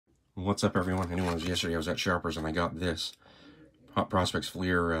What's up, everyone? Anyways, yesterday I was at Sharper's and I got this Hot Prospects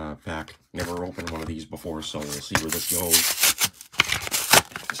Fleer pack. Never opened one of these before, so we'll see where this goes.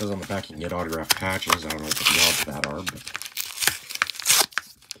 It says on the back you can get autographed patches. I don't know what the odds of that are, but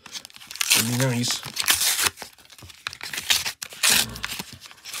it'd be nice.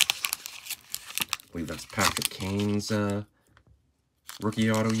 I believe that's Patrick Kane's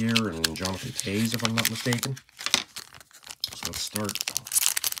rookie auto year, and Jonathan Tays, if I'm not mistaken. So let's start.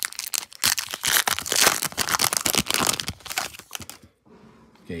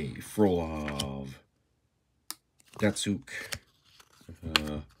 Okay, Frolov, Datsuk,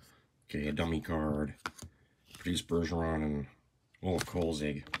 okay, a dummy card, Produce Bergeron, and Olaf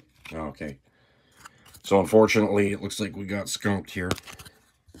Kolzig. Okay, so unfortunately, it looks like we got skunked here.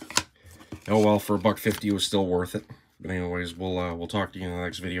 Oh well, for $1.50 it was still worth it. But anyways, we'll talk to you in the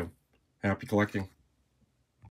next video. Happy collecting.